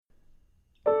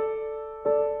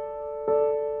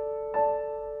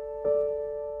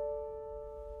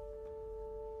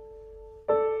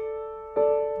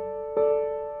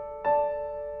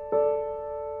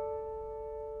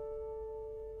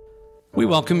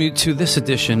welcome you to this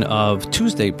edition of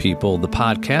Tuesday People, the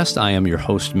podcast. I am your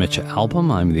host, Mitch Albom.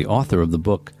 I'm the author of the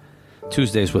book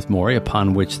Tuesdays with Morrie,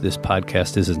 upon which this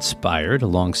podcast is inspired.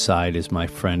 Alongside is my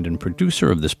friend and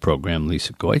producer of this program,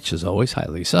 Lisa Goich, as always. Hi,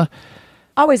 Lisa.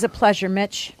 Always a pleasure,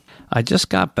 Mitch. I just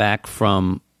got back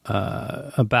from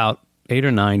about 8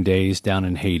 or 9 days down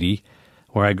in Haiti,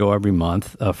 where I go every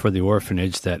month for the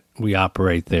orphanage that we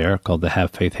operate there called the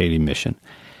Have Faith Haiti Mission.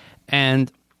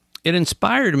 And it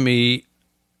inspired me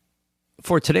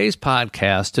for today's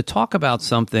podcast to talk about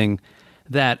something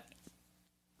that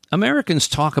Americans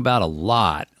talk about a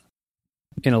lot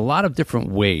in a lot of different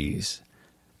ways,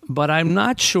 but I'm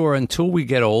not sure until we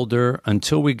get older,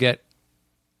 until we get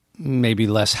maybe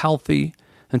less healthy,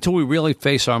 until we really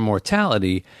face our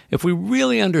mortality, if we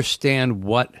really understand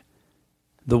what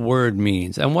the word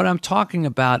means. And what I'm talking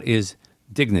about is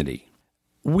dignity.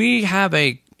 We have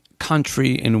a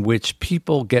country in which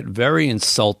people get very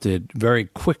insulted very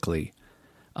quickly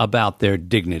about their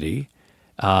dignity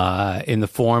in the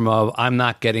form of, I'm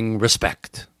not getting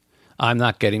respect. I'm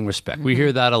not getting respect. Mm-hmm. We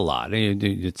hear that a lot.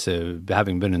 It's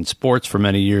having been in sports for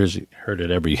many years, you heard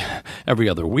it every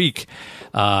other week.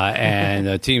 And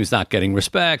the team's not getting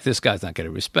respect. This guy's not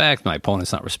getting respect. My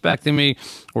opponent's not respecting me.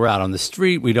 We're out on the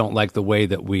street. We don't like the way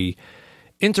that we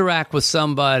interact with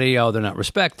somebody. Oh, they're not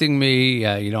respecting me.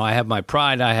 I have my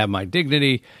pride. I have my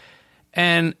dignity.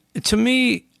 And to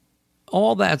me,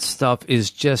 all that stuff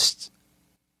is just,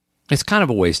 it's kind of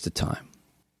a waste of time.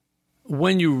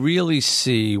 When you really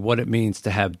see what it means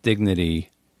to have dignity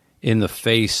in the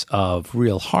face of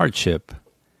real hardship,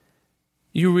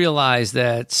 you realize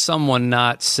that someone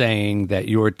not saying that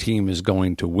your team is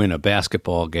going to win a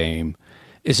basketball game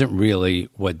isn't really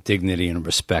what dignity and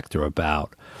respect are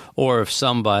about. Or if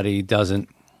somebody doesn't,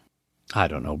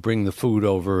 bring the food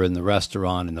over in the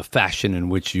restaurant in the fashion in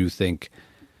which you think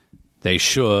they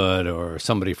should, or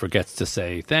somebody forgets to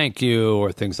say thank you,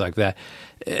 or things like that.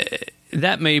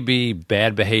 That may be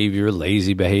bad behavior,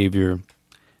 lazy behavior,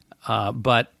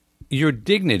 but your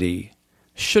dignity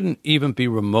shouldn't even be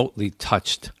remotely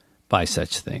touched by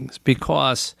such things.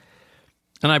 Because,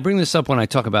 and I bring this up when I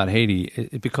talk about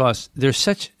Haiti, because there's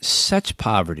such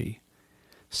poverty,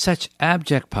 such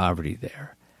abject poverty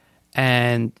there.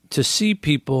 And to see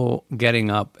people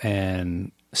getting up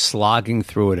and slogging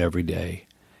through it every day,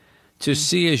 to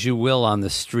see, as you will on the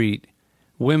street,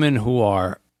 women who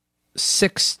are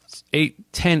 6,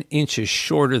 8, 10 inches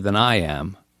shorter than I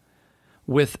am,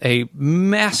 with a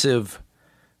massive,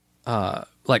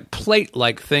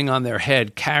 plate-like thing on their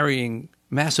head, carrying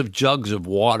massive jugs of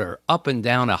water up and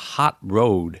down a hot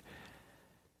road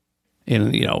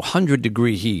in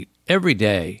 100-degree heat every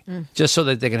day, just so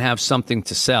that they can have something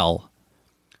to sell,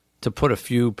 to put a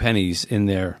few pennies in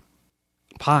their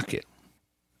pocket.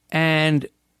 And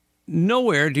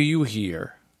nowhere do you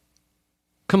hear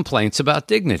complaints about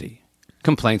dignity,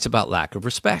 complaints about lack of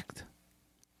respect.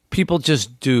 People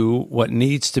just do what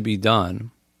needs to be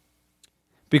done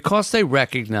because they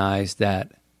recognize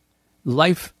that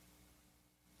life,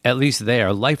 at least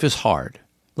there, life is hard.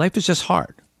 Life is just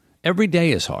hard. Every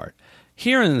day is hard.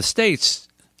 Here in the States,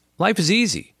 life is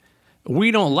easy.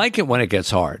 We don't like it when it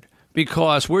gets hard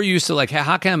because we're used to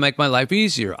how can I make my life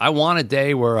easier? I want a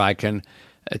day where I can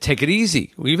take it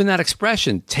easy. Even that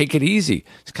expression, take it easy,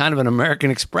 it's kind of an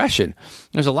American expression.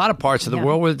 There's a lot of parts of the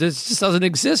world where this just doesn't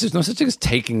exist. There's no such thing as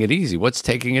taking it easy. What's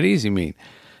taking it easy mean?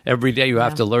 Every day you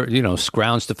have to learn,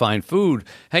 scrounge to find food.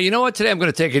 Hey, you know what? Today I'm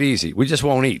going to take it easy. We just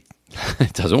won't eat.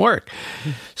 It doesn't work.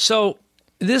 So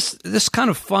this kind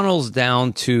of funnels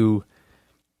down to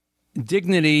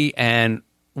dignity and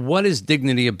what is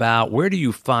dignity about? Where do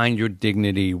you find your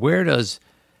dignity? Where does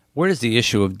the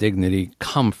issue of dignity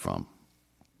come from?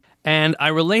 And I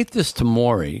relate this to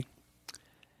Morrie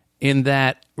in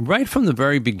that right from the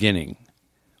very beginning,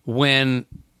 when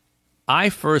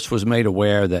I first was made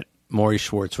aware that Morrie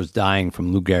Schwartz was dying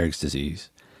from Lou Gehrig's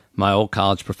disease, my old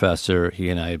college professor,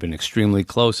 he and I had been extremely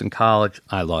close in college.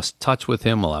 I lost touch with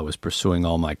him while I was pursuing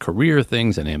all my career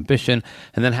things and ambition,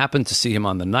 and then happened to see him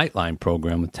on the Nightline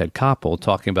program with Ted Koppel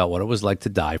talking about what it was like to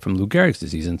die from Lou Gehrig's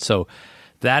disease. And so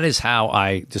that is how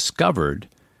I discovered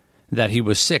that he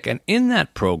was sick. And in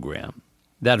that program,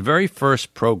 that very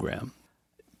first program,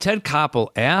 Ted Koppel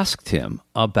asked him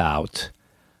about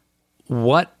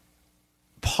what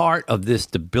part of this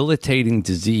debilitating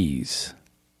disease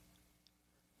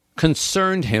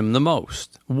concerned him the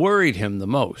most, worried him the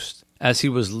most, as he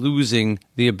was losing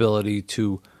the ability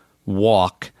to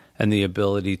walk and the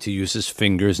ability to use his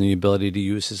fingers and the ability to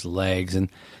use his legs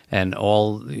and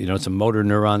all, it's a motor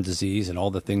neuron disease and all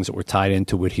the things that were tied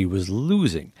into it he was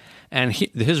losing. And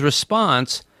his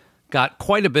response got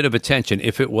quite a bit of attention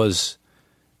if it was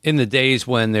in the days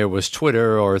when there was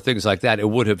Twitter or things like that, it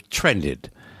would have trended.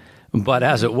 But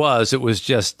as it was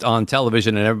just on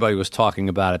television and everybody was talking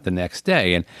about it the next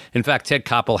day. And in fact, Ted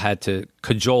Koppel had to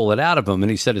cajole it out of him. And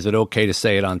he said, is it okay to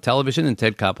say it on television? And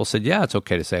Ted Koppel said, yeah, it's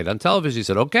okay to say it on television. He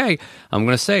said, okay, I'm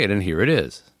going to say it. And here it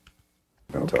is.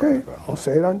 Okay, I'll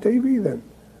say it on TV then.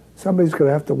 Somebody's going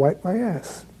to have to wipe my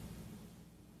ass.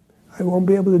 I won't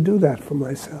be able to do that for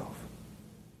myself.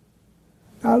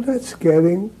 Now that's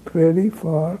getting pretty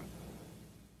far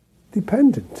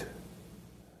dependent.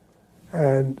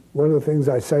 And one of the things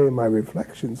I say in my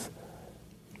reflections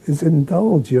is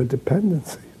indulge your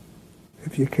dependency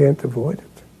if you can't avoid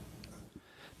it.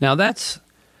 Now that's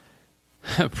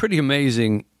a pretty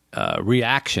amazing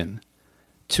reaction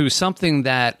to something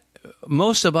that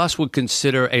most of us would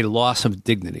consider a loss of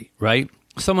dignity, right?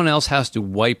 Someone else has to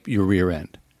wipe your rear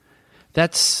end.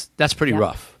 That's pretty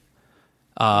rough.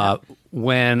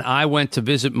 When I went to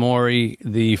visit Maury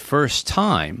the first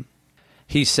time,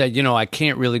 he said, I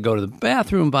can't really go to the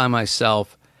bathroom by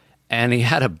myself. And he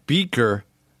had a beaker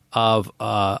on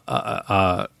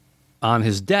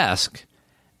his desk,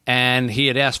 and he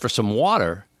had asked for some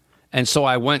water. And so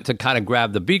I went to kind of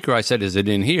grab the beaker. I said, is it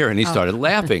in here? And he started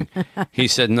laughing. He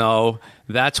said, no,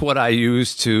 that's what I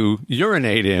use to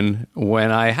urinate in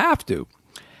when I have to.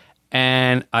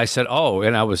 And I said, oh,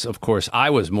 and I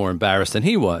was more embarrassed than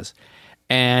he was.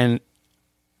 And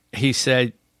he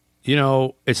said,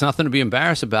 it's nothing to be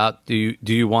embarrassed about. Do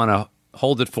you want to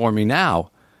hold it for me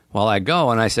now while I go?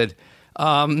 And I said,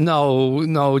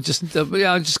 no,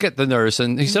 just get the nurse.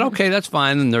 And he said, okay, that's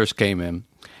fine. The nurse came in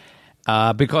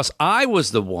because I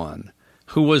was the one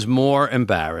who was more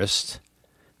embarrassed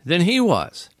than he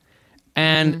was.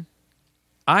 And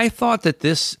I thought that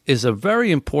this is a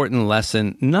very important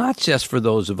lesson, not just for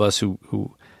those of us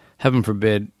who heaven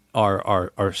forbid,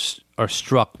 are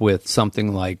struck with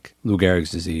something like Lou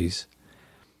Gehrig's disease,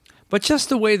 but just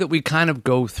the way that we kind of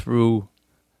go through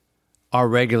our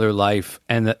regular life,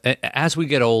 and as we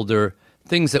get older,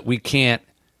 things that we can't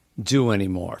do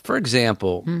anymore. For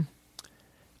example,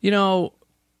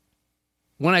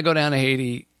 when I go down to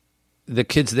Haiti, the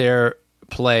kids there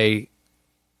play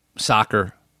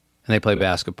soccer and they play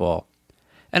basketball.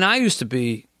 And I used to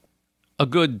be a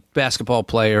good basketball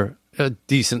player, a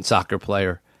decent soccer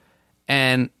player.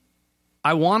 And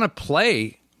I want to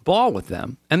play ball with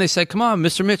them. And they say, come on,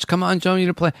 Mr. Mitch, come on, Joe, you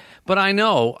to play. But I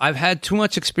know I've had too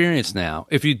much experience now.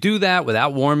 If you do that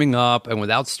without warming up and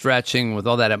without stretching, with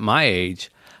all that at my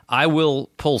age, I will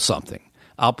pull something.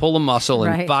 I'll pull a muscle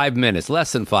in 5 minutes,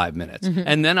 less than 5 minutes.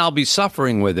 And then I'll be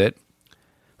suffering with it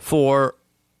for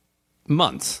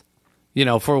months,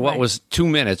 for what was 2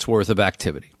 minutes worth of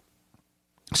activity.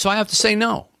 So I have to say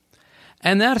no.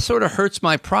 And that sort of hurts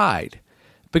my pride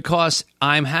because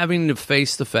I'm having to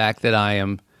face the fact that I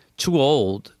am too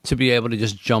old to be able to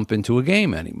just jump into a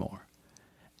game anymore.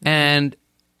 And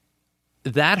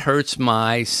that hurts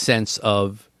my sense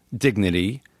of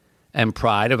dignity and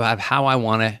pride about how I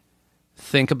want to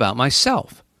think about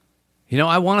myself.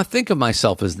 I want to think of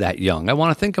myself as that young. I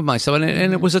want to think of myself.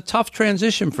 And it was a tough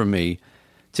transition for me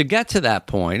to get to that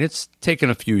point. It's taken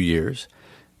a few years.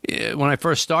 When I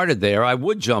first started there, I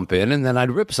would jump in and then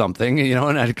I'd rip something,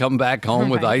 and I'd come back home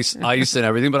with ice and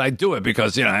everything. But I'd do it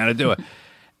because, I had to do it.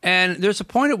 And there's a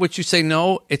point at which you say,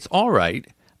 no, it's all right.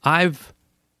 I've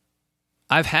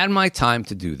had my time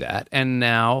to do that. And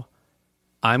now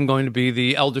I'm going to be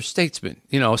the elder statesman,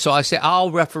 So I say,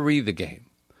 I'll referee the game.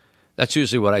 That's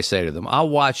usually what I say to them. I'll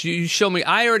watch. You show me.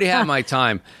 I already have my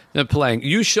time playing.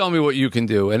 You show me what you can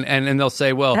do. And they'll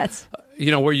say, well,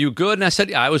 were you good? And I said,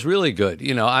 yeah, I was really good.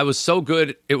 I was so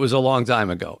good. It was a long time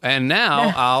ago. And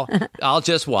now I'll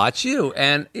just watch you.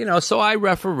 And, so I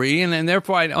referee and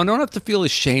therefore I don't have to feel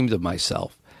ashamed of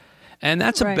myself. And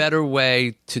that's a better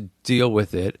way to deal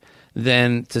with it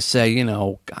than to say,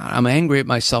 God, I'm angry at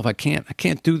myself. I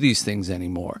can't do these things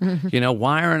anymore.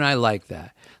 Why aren't I like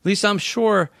that? At least I'm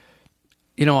sure.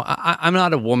 I'm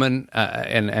not a woman,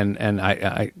 and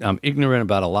I'm ignorant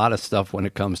about a lot of stuff when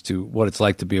it comes to what it's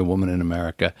like to be a woman in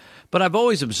America. But I've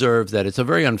always observed that it's a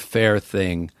very unfair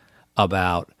thing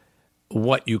about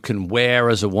what you can wear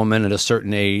as a woman at a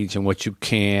certain age and what you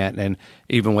can't, and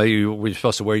even whether you're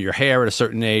supposed to wear your hair at a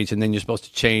certain age and then you're supposed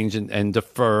to change and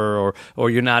defer, or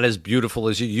you're not as beautiful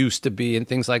as you used to be and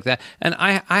things like that. And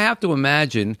I have to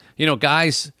imagine,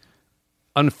 guys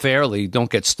unfairly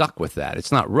don't get stuck with that.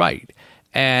 It's not right.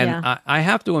 And I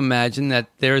have to imagine that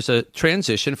there's a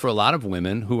transition for a lot of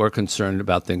women who are concerned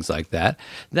about things like that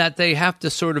they have to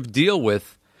sort of deal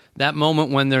with that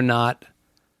moment when they're not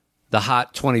the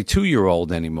hot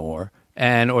 22-year-old anymore,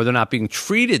 or they're not being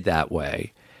treated that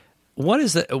way, what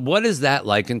is that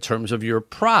like in terms of your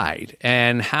pride?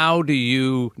 And how do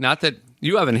you, not that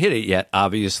you haven't hit it yet,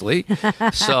 obviously.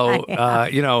 So,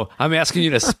 I'm asking you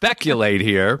to speculate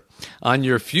here on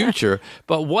your future.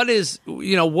 But what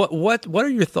are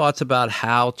your thoughts about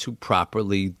how to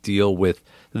properly deal with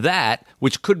that,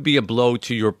 which could be a blow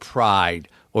to your pride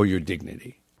or your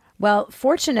dignity? Well,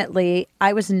 fortunately,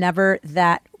 I was never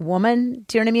that woman.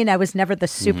 Do you know what I mean? I was never the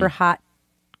super hot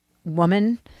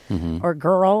woman or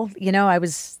girl.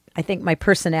 I think my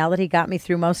personality got me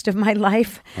through most of my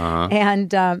life.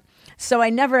 And so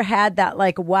I never had that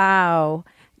wow,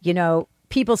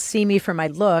 people see me for my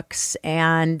looks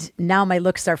and now my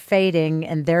looks are fading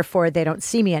and therefore they don't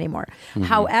see me anymore.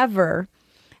 However,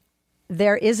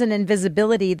 there is an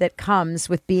invisibility that comes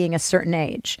with being a certain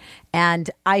age. And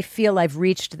I feel I've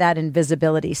reached that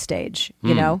invisibility stage,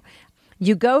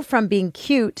 You go from being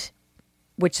cute,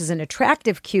 which is an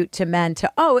attractive cute to men,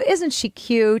 to, oh, isn't she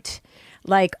cute?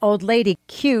 Like, old lady,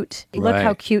 cute. Look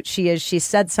how cute she is. She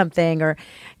said something, or,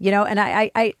 and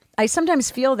I sometimes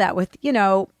feel that with,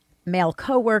 male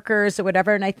coworkers or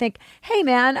whatever. And I think, hey,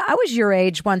 man, I was your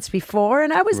age once before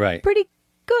and I was pretty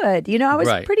good. I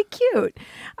was pretty cute.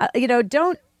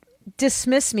 Don't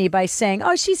dismiss me by saying,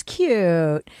 oh, she's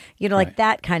cute. Like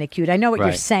that kind of cute. I know what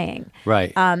you're saying.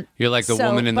 Right. You're like the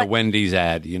woman in the Wendy's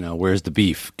ad, where's the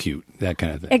beef? Cute. That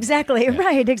kind of thing. Exactly. Yeah.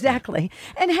 Right. Exactly.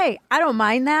 And hey, I don't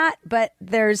mind that, but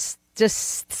there's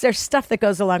stuff that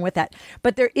goes along with that.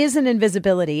 But there is an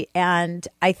invisibility. And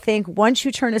I think once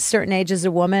you turn a certain age as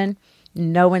a woman,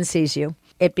 no one sees you.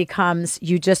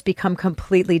 You just become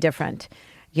completely different.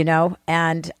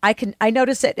 And I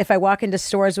notice it if I walk into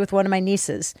stores with one of my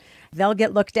nieces. They'll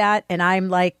get looked at and I'm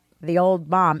like the old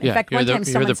mom. In fact, one time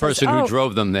someone you're the person who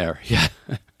drove them there. Yeah.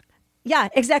 Yeah,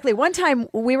 exactly. One time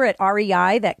we were at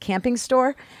REI, that camping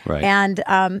store, and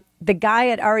the guy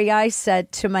at REI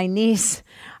said to my niece,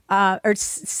 well,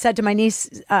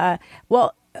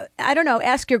 I don't know,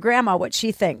 ask your grandma what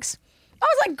she thinks. I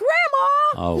was like,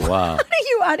 Grandma? Oh, wow. Are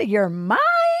you out of your mind?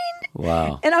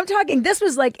 Wow. And I'm talking, this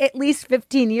was like at least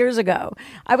 15 years ago.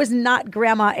 I was not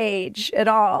grandma age at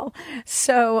all.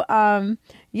 So,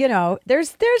 there's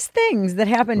things that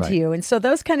happen to you. And so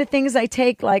those kind of things I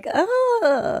take like,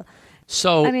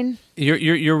 So, I mean,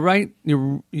 you're right.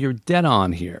 You're dead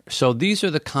on here. So these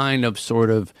are the kind of sort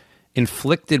of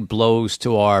inflicted blows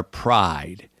to our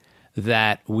pride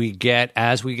that we get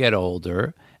as we get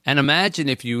older. And imagine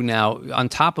if you now, on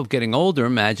top of getting older,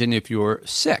 imagine if you're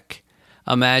sick.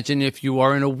 Imagine if you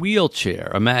are in a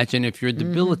wheelchair. Imagine if you're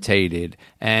debilitated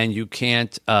and you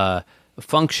can't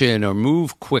function or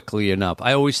move quickly enough.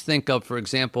 I always think of, for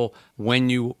example, when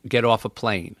you get off a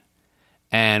plane.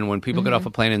 And when people get off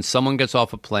a plane and someone gets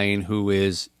off a plane who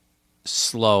is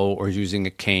slow or is using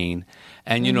a cane,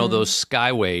 and those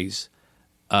skyways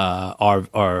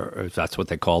are that's what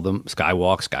they call them,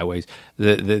 skyways,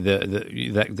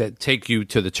 that take you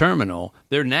to the terminal,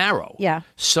 they're narrow. Yeah.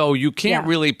 So you can't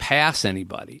really pass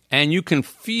anybody. And you can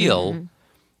feel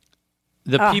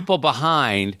the people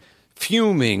behind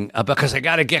fuming because I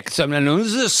got to get something. This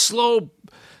is a slow,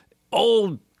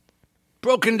 old,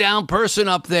 broken down person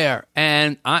up there.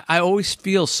 And I always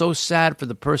feel so sad for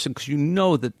the person because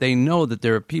they know that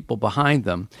there are people behind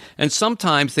them. And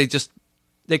sometimes they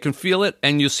can feel it,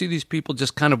 and you'll see these people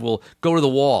just kind of will go to the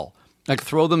wall, like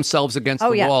throw themselves against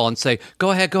the wall and say,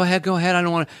 go ahead, I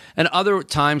don't want to. And other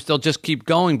times they'll just keep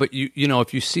going, but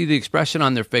if you see the expression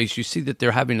on their face, you see that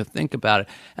they're having to think about it.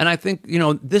 And I think,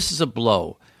 this is a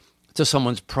blow to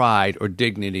someone's pride or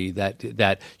dignity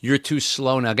that you're too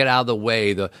slow now, get out of the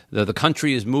way. The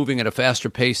country is moving at a faster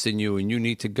pace than you, and you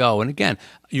need to go. And again,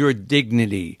 your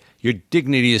dignity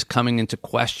is coming into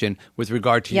question with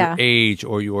regard to your age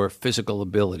or your physical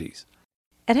abilities.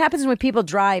 It happens when people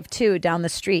drive, too, down the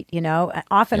street,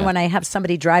 Often when I have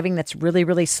somebody driving that's really,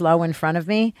 really slow in front of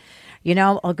me,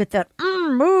 I'll get that,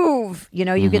 move,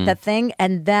 you get that thing.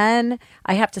 And then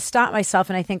I have to stop myself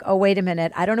and I think, oh, wait a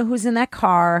minute. I don't know who's in that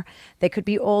car. They could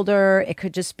be older. It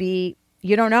could just be,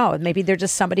 you don't know. Maybe they're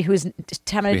just somebody who's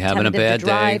having a bad to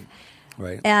drive. Day.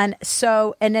 Right. And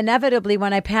inevitably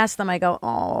when I pass them, I go,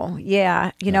 oh,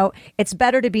 yeah, it's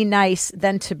better to be nice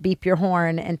than to beep your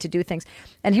horn and to do things.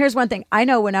 And here's one thing. I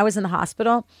know when I was in the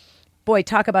hospital, boy,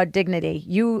 talk about dignity.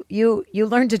 You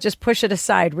learn to just push it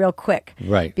aside real quick.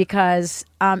 Right. Because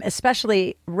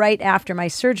especially right after my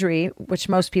surgery, which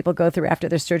most people go through after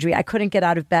their surgery, I couldn't get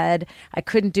out of bed. I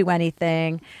couldn't do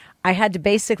anything. I had to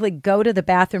basically go to the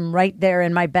bathroom right there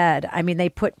in my bed. I mean, they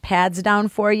put pads down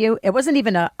for you. It wasn't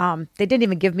even they didn't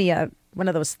even give me one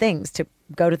of those things to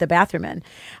go to the bathroom in.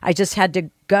 I just had to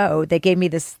go. They gave me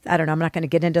this, I don't know, I'm not going to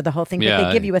get into the whole thing, but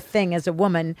they give you a thing as a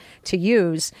woman to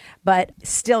use, but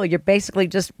still you're basically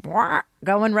just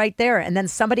going right there. And then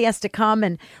somebody has to come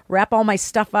and wrap all my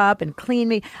stuff up and clean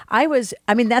me.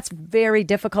 That's very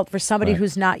difficult for somebody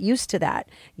who's not used to that,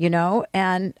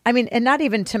 and and not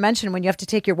even to mention when you have to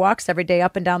take your walks every day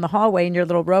up and down the hallway in your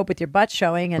little robe with your butt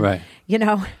showing and,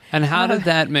 And how did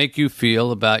that make you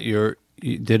feel about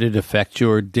did it affect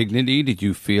your dignity? Did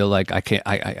you feel like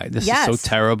this is so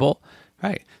terrible?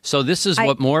 Right. So this is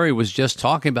what Maury was just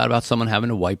talking about someone having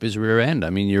to wipe his rear end.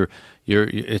 I mean,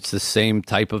 it's the same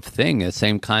type of thing, the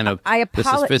same kind of, this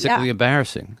is physically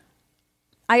embarrassing.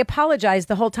 I apologized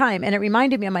the whole time. And it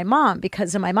reminded me of my mom,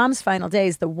 because in my mom's final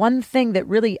days, the one thing that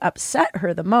really upset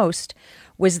her the most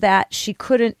was that she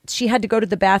had to go to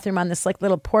the bathroom on this like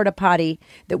little porta potty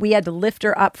that we had to lift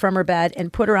her up from her bed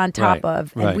and put her on top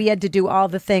of. And we had to do all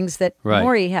the things that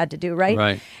Maury had to do,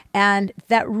 right? And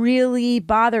that really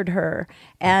bothered her.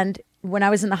 And when I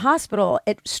was in the hospital,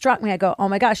 it struck me. I go, oh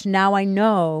my gosh, now I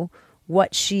know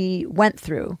what she went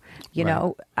through.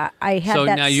 I had so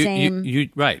that now same...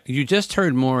 You just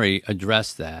heard Maury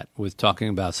address that with talking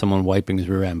about someone wiping his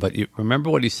rear end. But remember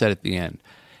what he said at the end.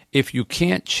 If you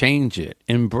can't change it,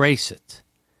 embrace it.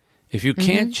 If you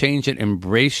can't change it,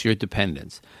 embrace your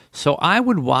dependence. So I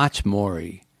would watch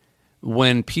Maury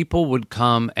when people would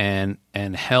come and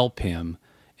help him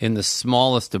in the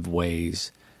smallest of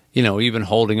ways, even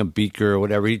holding a beaker or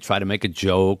whatever. He'd try to make a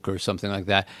joke or something like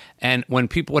that. And when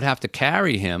people would have to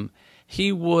carry him,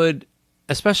 he would,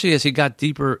 especially as he got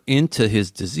deeper into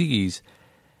his disease,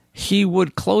 he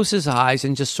would close his eyes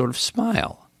and just sort of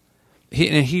smile.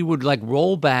 He would like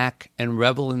roll back and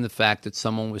revel in the fact that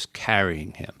someone was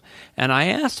carrying him. And I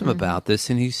asked him about this,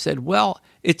 and he said, well,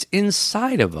 it's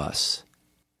inside of us,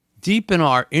 deep in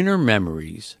our inner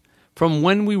memories from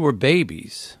when we were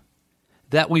babies,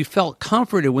 that we felt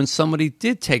comforted when somebody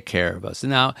did take care of us.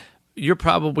 Now, we're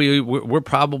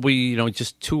probably,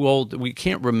 just too old. We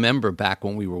can't remember back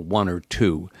when we were 1 or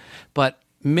 2. But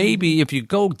maybe if you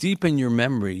go deep in your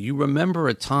memory, you remember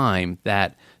a time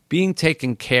that being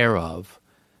taken care of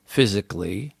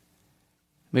physically,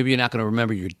 maybe you're not going to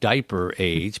remember your diaper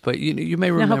age, but you may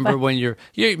remember when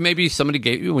maybe somebody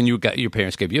gave you, when your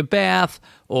parents gave you a bath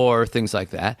or things like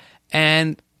that.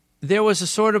 And there was a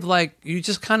sort of like, you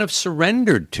just kind of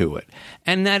surrendered to it.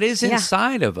 And that is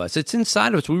inside of us. It's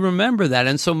inside of us. We remember that.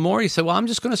 And so Maury said, well, I'm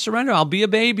just going to surrender. I'll be a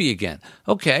baby again.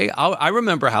 Okay, I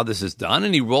remember how this is done.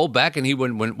 And he rolled back, and he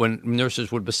when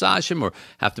nurses would massage him or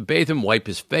have to bathe him, wipe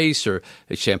his face or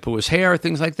shampoo his hair,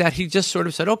 things like that, he just sort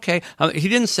of said, okay. He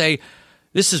didn't say,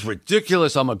 this is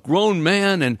ridiculous. I'm a grown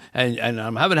man, and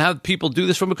I'm having to have people do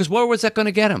this for me, because where was that going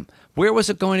to get him? Where was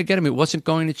it going to get him? It wasn't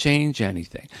going to change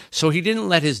anything. So he didn't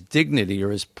let his dignity or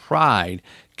his pride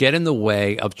get in the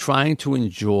way of trying to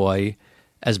enjoy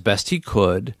as best he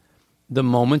could the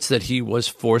moments that he was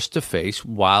forced to face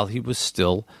while he was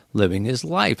still living his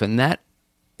life. And that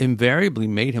invariably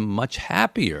made him much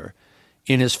happier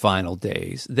in his final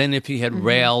days than if he had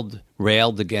railed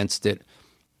against it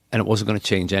and it wasn't going to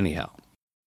change anyhow.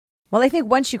 Well, I think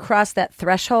once you cross that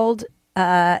threshold,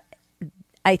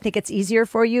 I think it's easier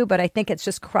for you, but I think it's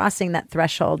just crossing that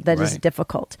threshold that is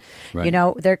difficult. Right.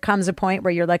 There comes a point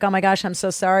where you're like, oh my gosh, I'm so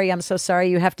sorry. I'm so sorry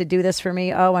you have to do this for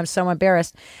me. Oh, I'm so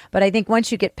embarrassed. But I think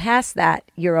once you get past that,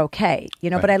 you're okay.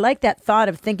 But I like that thought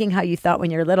of thinking how you thought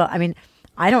when you were little. I mean,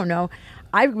 I don't know.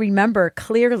 I remember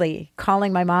clearly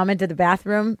calling my mom into the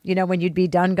bathroom, when you'd be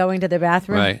done going to the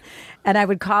bathroom. Right. And I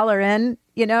would call her in,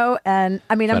 and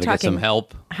I mean, I'm talking get some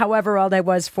help. However old I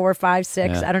was, 4, 5,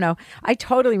 6, I don't know. I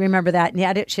totally remember that.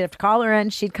 And she'd have to call her in.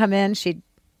 She'd come in. She'd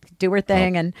do her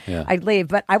thing, and I'd leave.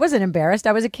 But I wasn't embarrassed.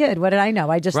 I was a kid. What did I know?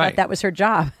 I just thought that was her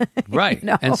job. Right.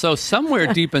 And so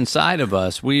somewhere deep inside of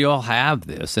us, we all have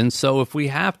this. And so if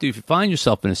you find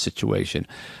yourself in a situation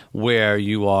where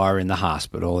you are in the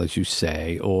hospital, as you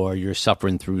say, or you're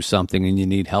suffering through something and you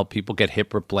need help, people get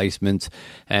hip replacements,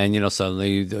 and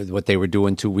suddenly what they were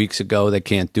doing 2 weeks ago they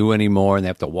can't do anymore, and they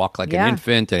have to walk like an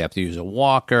infant. They have to use a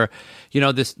walker.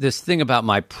 This thing about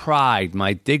my pride,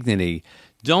 my dignity.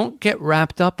 Don't get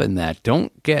wrapped up in that.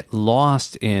 Don't get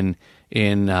lost in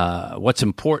what's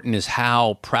important is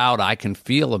how proud I can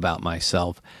feel about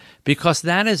myself, because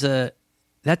that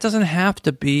doesn't have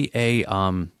to be a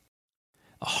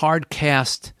hard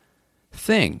cast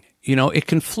thing. It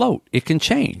can float. It can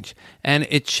change. And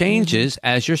it changes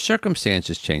as your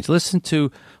circumstances change. Listen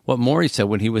to what Maury said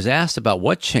when he was asked about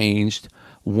what changed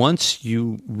once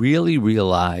you really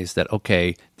realize that,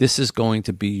 okay, this is going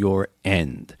to be your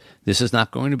end. This is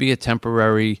not going to be a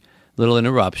temporary little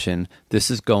interruption. This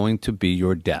is going to be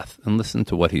your death. And listen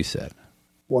to what he said.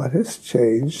 What has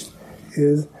changed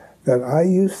is that I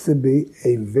used to be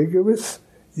a vigorous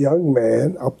young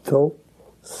man up till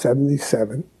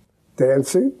 77,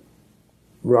 dancing,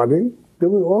 running,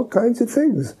 doing all kinds of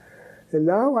things. And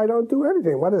now I don't do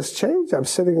anything. What has changed? I'm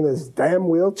sitting in this damn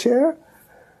wheelchair.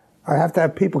 I have to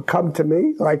have people come to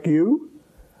me, like you.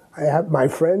 I have my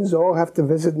friends all have to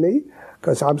visit me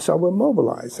because I'm so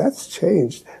immobilized. That's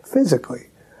changed physically.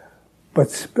 But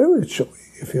spiritually,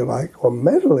 if you like, or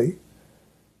mentally,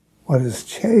 what has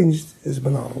changed has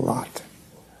been a lot.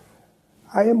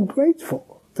 I am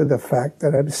grateful to the fact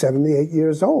that I'm 78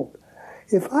 years old.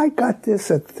 If I got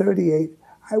this at 38,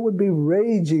 I would be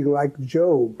raging like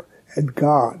Job at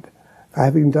God for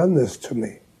having done this to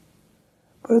me.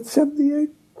 But at 78,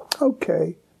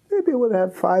 okay, maybe I would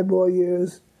have 5 more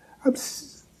years. I'm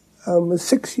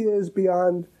 6 years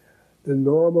beyond the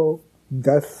normal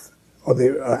death or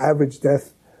the average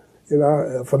death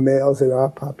for males in our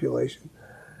population.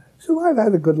 So I've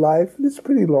had a good life, and it's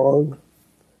pretty long.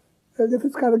 And if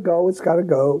it's got to go, it's got to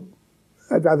go.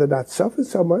 I'd rather not suffer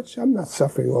so much. I'm not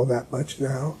suffering all that much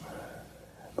now.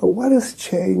 But what has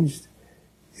changed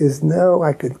is now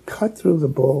I can cut through the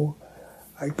bull.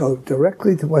 I go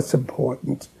directly to what's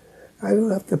important. I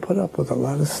don't have to put up with a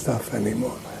lot of stuff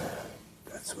anymore.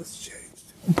 That's what's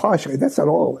changed. Partially, that's not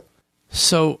all of it.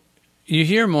 So you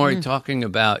hear Maury talking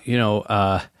about,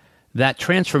 that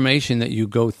transformation that you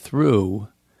go through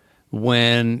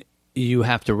when you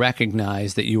have to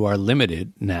recognize that you are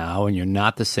limited now and you're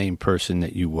not the same person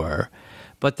that you were.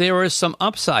 But there is some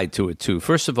upside to it, too.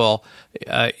 First of all,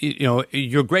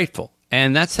 you're grateful.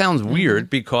 And that sounds weird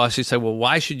because you say, well,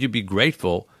 why should you be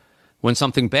grateful when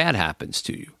something bad happens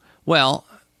to you? Well,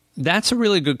 that's a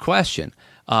really good question.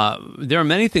 There are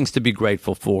many things to be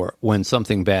grateful for when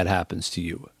something bad happens to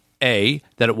you. A,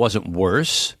 that it wasn't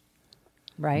worse.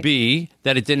 Right. B,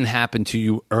 that it didn't happen to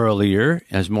you earlier.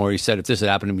 As Maury said, if this had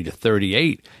happened to me to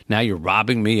 38, now you're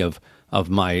robbing me of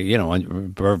my,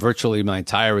 virtually my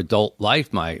entire adult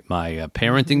life, my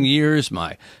parenting years,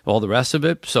 all the rest of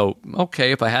it. So,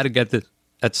 okay, if I had to get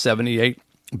at 78,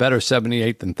 better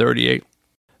 78 than 38,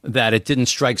 that it didn't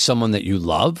strike someone that you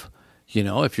love.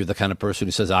 If you're the kind of person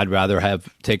who says, I'd rather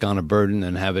take on a burden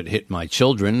than have it hit my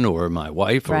children or my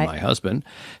wife or my husband.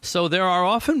 So there are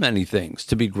often many things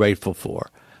to be grateful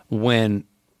for when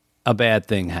a bad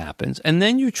thing happens. And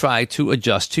then you try to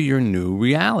adjust to your new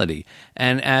reality.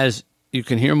 And as you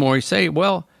can hear Maury say,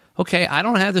 well, okay,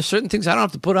 there's certain things I don't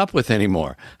have to put up with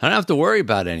anymore. I don't have to worry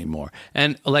about anymore.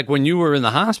 And like when you were in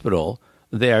the hospital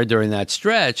there during that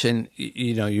stretch, and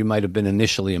you might have been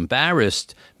initially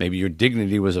embarrassed, maybe your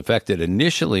dignity was affected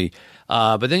initially,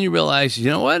 but then you realize,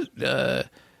 what,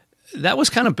 that was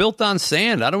kind of built on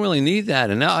sand. I don't really need that,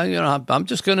 and now I'm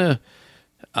just gonna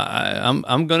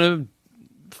I'm gonna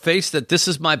face that this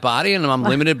is my body, and I'm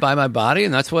limited by my body,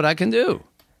 and that's what I can do.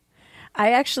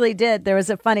 I actually did. There was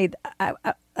a funny.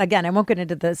 Again, I won't get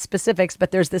into the specifics,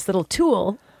 but there's this little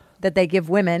tool that they give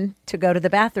women to go to the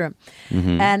bathroom.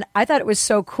 And I thought it was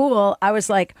so cool. I was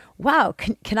like, wow,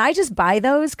 can I just buy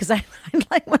those? Because I'd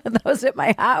like one of those at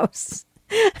my house.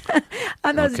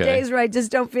 On those days where I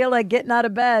just don't feel like getting out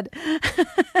of bed.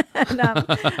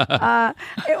 And,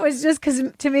 it was just because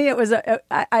to me it was,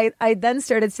 I then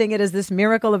started seeing it as this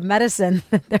miracle of medicine.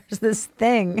 There's this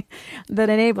thing that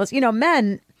enables,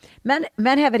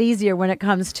 Men have it easier when it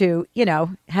comes to,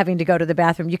 having to go to the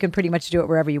bathroom. You can pretty much do it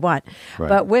wherever you want. Right.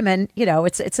 But women,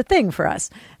 it's a thing for us.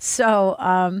 So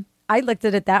I looked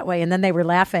at it that way, and then they were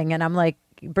laughing, and I'm like,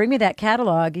 bring me that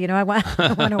catalog. I want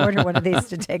to order one of these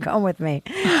to take home with me.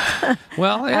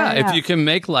 Well, yeah, if you can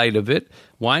make light of it,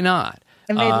 why not?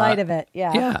 I made light of it,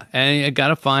 yeah. Yeah, and you got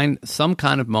to find some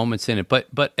kind of moments in it.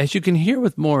 But as you can hear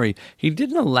with Maury, he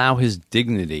didn't allow his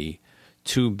dignity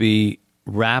to be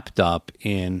wrapped up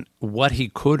in what he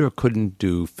could or couldn't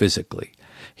do physically.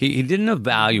 He didn't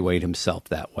evaluate himself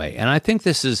that way. And I think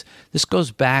this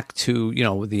goes back to,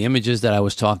 the images that I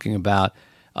was talking about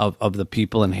of the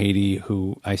people in Haiti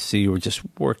who I see who are just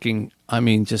working,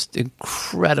 just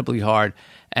incredibly hard,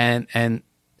 and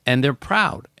they're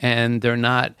proud, and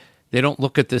they don't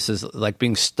look at this as like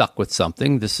being stuck with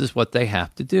something. This is what they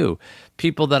have to do.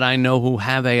 People that I know who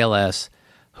have ALS,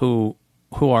 who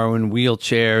are in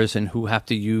wheelchairs and who have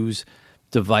to use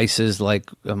devices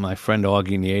like my friend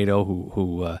Augie Nieto,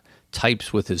 who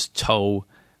types with his toe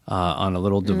on a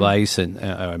little device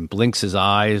and blinks his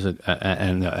eyes,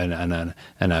 and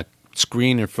a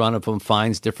screen in front of him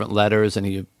finds different letters, and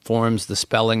he forms the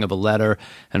spelling of a letter,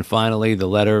 and finally the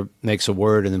letter makes a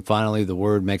word, and then finally the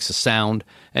word makes a sound.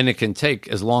 And it can take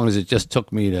as long as it just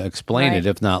took me to explain it,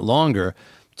 if not longer,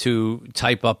 to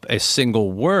type up a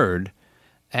single word.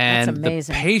 and That's the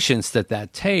amazing. patience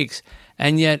that takes.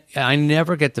 And yet I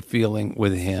never get the feeling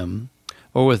with him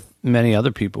or with many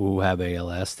other people who have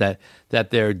ALS that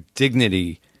their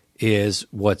dignity is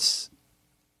what's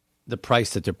the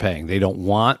price that they're paying. They don't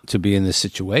want to be in this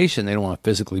situation. They don't want to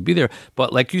physically be there.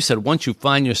 But like you said, once you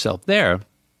find yourself there,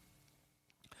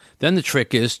 then the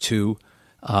trick is to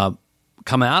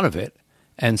come out of it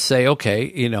and say,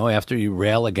 okay, after you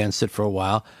rail against it for a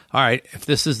while, all right, if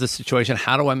this is the situation,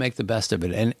 how do I make the best of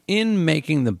it? And in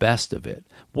making the best of it,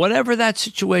 whatever that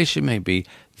situation may be,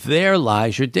 there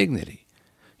lies your dignity.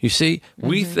 You see,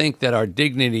 we think that our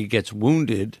dignity gets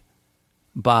wounded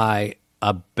by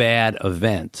a bad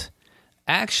event.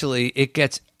 Actually, it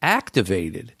gets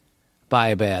activated by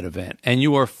a bad event, and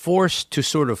you are forced to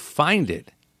sort of find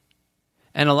it.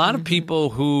 And a lot of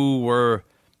people who were,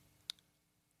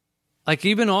 like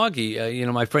even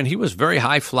Augie, my friend, he was very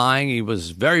high flying. He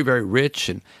was very, very rich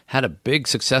and had a big,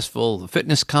 successful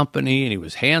fitness company, and he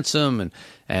was handsome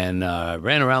and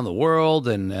ran around the world.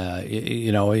 And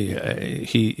he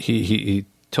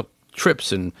took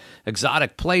trips in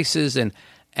exotic places.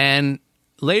 And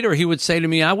later he would say to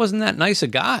me, I wasn't that nice a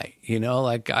guy.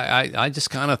 I just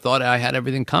kind of thought I had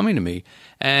everything coming to me.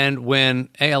 And when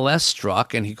ALS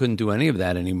struck and he couldn't do any of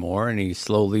that anymore, and he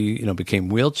slowly, became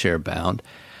wheelchair bound,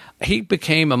 he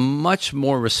became a much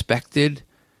more respected,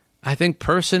 I think,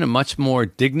 person, a much more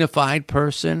dignified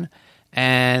person.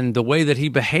 And the way that he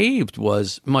behaved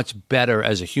was much better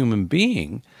as a human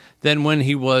being than when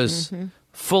he was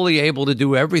fully able to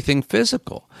do everything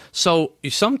physical. So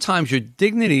sometimes your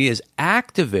dignity is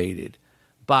activated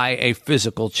by a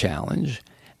physical challenge,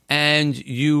 and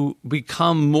you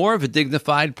become more of a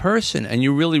dignified person, and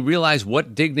you really realize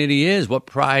what dignity is, what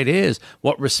pride is,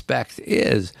 what respect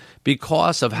is,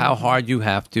 because of how hard you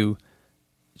have to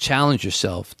challenge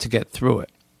yourself to get through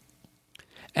it.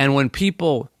 And when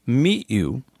people meet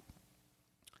you,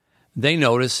 they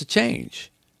notice a change.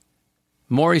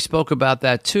 Maury spoke about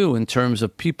that too, in terms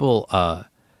of people,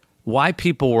 why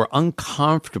people were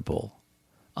uncomfortable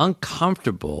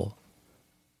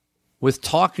with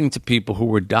talking to people who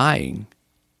were dying,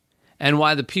 and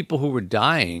why the people who were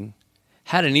dying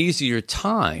had an easier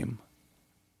time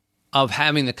of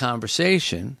having the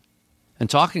conversation and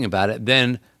talking about it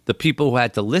than the people who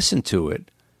had to listen to it,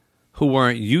 who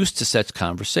weren't used to such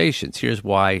conversations. Here's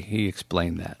why he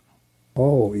explained that.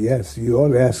 Oh, yes, you ought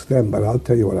to ask them, but I'll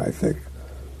tell you what I think.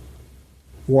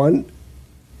 One,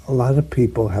 a lot of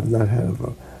people have not had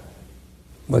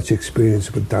much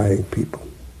experience with dying people.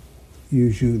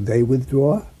 Usually they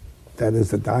withdraw, that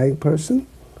is the dying person,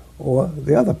 or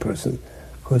the other person,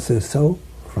 because they're so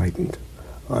frightened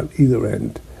on either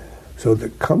end. So to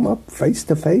come up face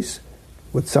to face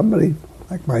with somebody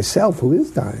like myself who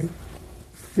is dying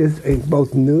is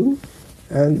both new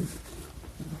and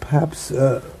perhaps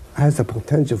has the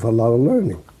potential for a lot of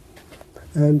learning.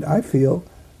 And I feel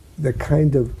the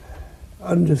kind of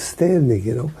understanding,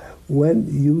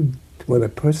 when a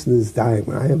person is dying,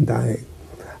 when I am dying,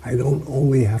 I don't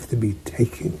only have to be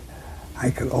taking,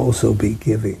 I can also be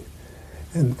giving.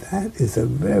 And that is a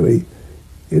very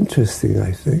interesting,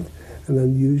 I think, an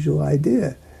unusual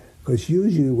idea. Because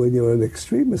usually when you're an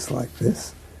extremist like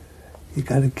this, you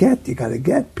gotta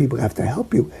get, people have to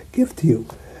help you, give to you.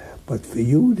 But for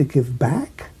you to give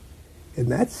back in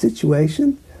that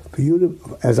situation, for you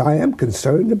to, as I am,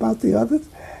 concerned about the others,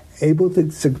 able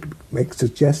to make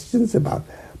suggestions about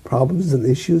problems and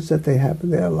issues that they have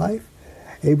in their life,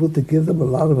 able to give them a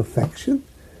lot of affection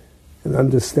and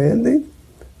understanding,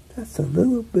 that's a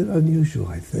little bit unusual,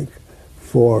 I think,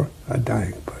 for a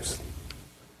dying person.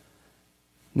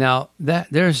 Now,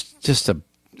 there's just a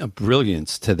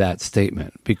brilliance to that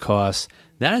statement, because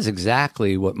that is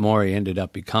exactly what Maury ended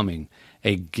up becoming,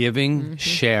 a giving,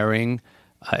 sharing,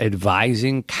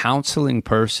 advising, counseling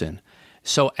person.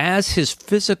 So as his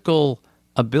physical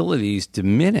abilities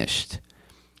diminished,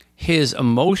 his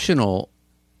emotional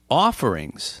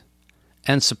offerings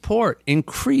and support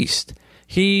increased.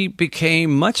 He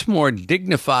became much more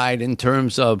dignified in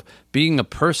terms of being a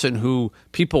person who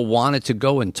people wanted to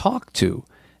go and talk to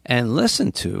and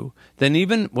listen to than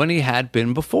even when he had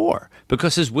been before,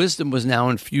 because his wisdom was now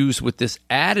infused with this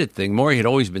added thing. Maury had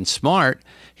always been smart.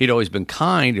 He'd always been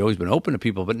kind. He'd always been open to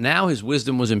people. But now his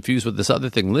wisdom was infused with this other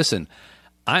thing. Listen,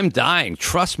 I'm dying.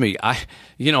 Trust me.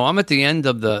 I'm at the end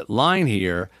of the line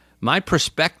here. My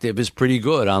perspective is pretty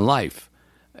good on life.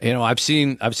 I've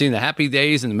seen the happy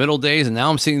days and the middle days, and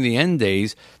now I'm seeing the end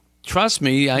days. Trust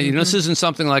me, this isn't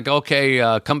something like,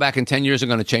 okay, come back in 10 years, I'm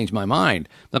going to change my mind.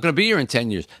 I'm not going to be here in 10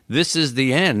 years. This is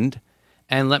the end,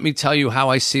 and let me tell you how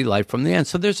I see life from the end.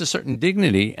 So there's a certain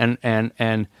dignity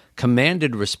and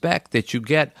commanded respect that you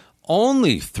get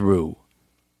only through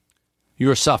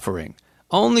your suffering,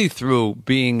 only through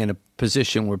being in a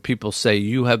position where people say,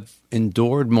 you have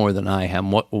endured more than I have.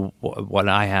 What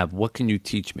I have, what can you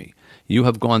teach me? You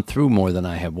have gone through more than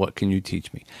I have. What can you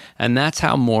teach me? And that's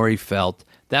how Morrie felt.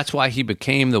 That's why he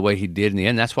became the way he did in the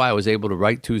end. That's why I was able to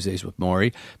write Tuesdays with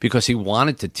Morrie, because he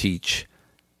wanted to teach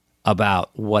about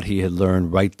what he had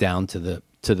learned right down to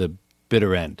the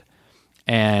bitter end.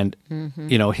 And,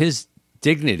 his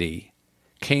dignity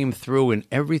came through in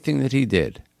everything that he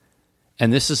did.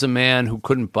 And this is a man who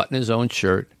couldn't button his own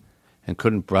shirt and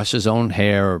couldn't brush his own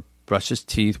hair or brush his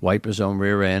teeth, wipe his own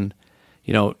rear end.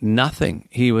 Nothing.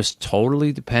 He was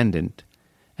totally dependent,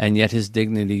 and yet his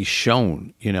dignity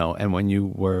shone, and when you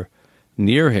were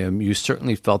near him, you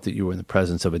certainly felt that you were in the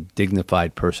presence of a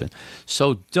dignified person.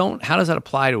 So how does that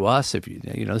apply to us? If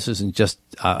this isn't just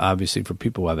obviously for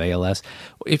people who have ALS.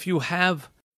 If you have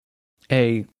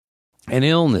an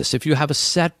illness, if you have a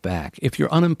setback, if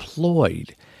you're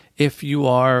unemployed, if you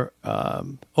are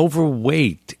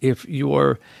overweight, if you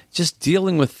are just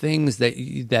dealing with things that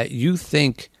you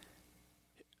think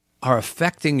are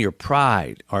affecting your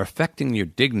pride, are affecting your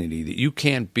dignity, that you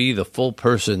can't be the full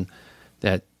person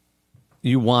that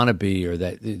you want to be, or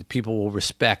that people will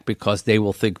respect because they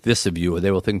will think this of you, or they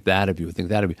will think that of you, or think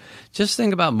that of you. Just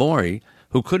think about Morrie,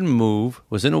 who couldn't move,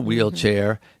 was in a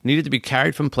wheelchair, needed to be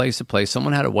carried from place to place.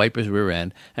 Someone had to wipe his rear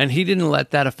end, and he didn't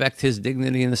let that affect his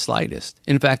dignity in the slightest.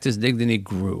 In fact, his dignity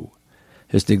grew.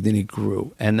 And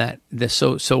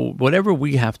so whatever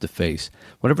we have to face,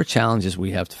 whatever challenges we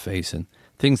have to face, and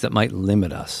things that might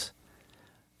limit us,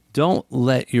 don't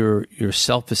let your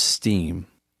self-esteem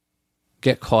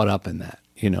get caught up in that.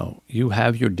 You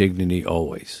have your dignity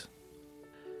always.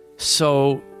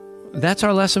 So that's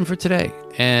our lesson for today.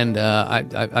 And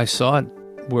I saw it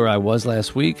where I was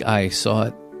last week. I saw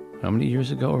it, how many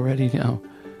years ago already now?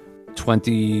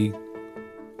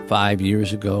 25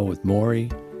 years ago with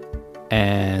Morrie.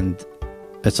 And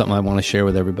that's something I want to share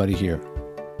with everybody here.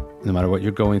 No matter what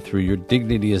you're going through, your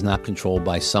dignity is not controlled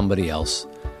by somebody else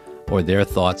or their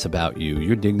thoughts about you.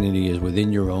 Your dignity is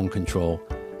within your own control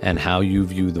and how you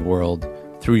view the world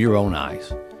through your own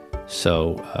eyes.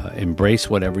 So embrace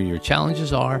whatever your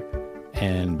challenges are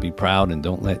and be proud, and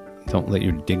don't let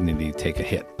your dignity take a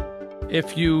hit.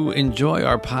 If you enjoy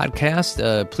our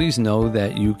podcast, please know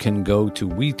that you can go to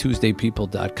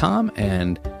WeTuesdayPeople.com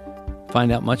and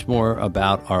find out much more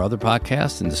about our other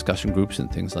podcasts and discussion groups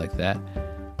and things like that.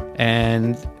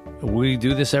 And we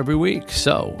do this every week.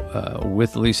 So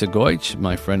with Lisa Goich,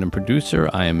 my friend and producer,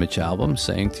 I am Mitch Albom,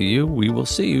 saying to you, we will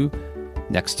see you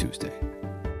next Tuesday.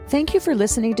 Thank you for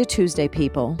listening to Tuesday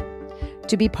People.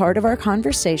 To be part of our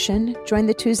conversation, join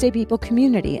the Tuesday People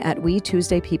community at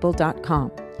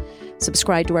WeTuesdayPeople.com.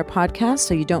 Subscribe to our podcast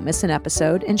so you don't miss an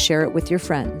episode, and share it with your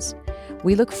friends.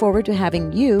 We look forward to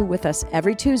having you with us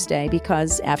every Tuesday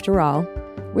because, after all,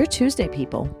 we're Tuesday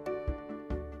People.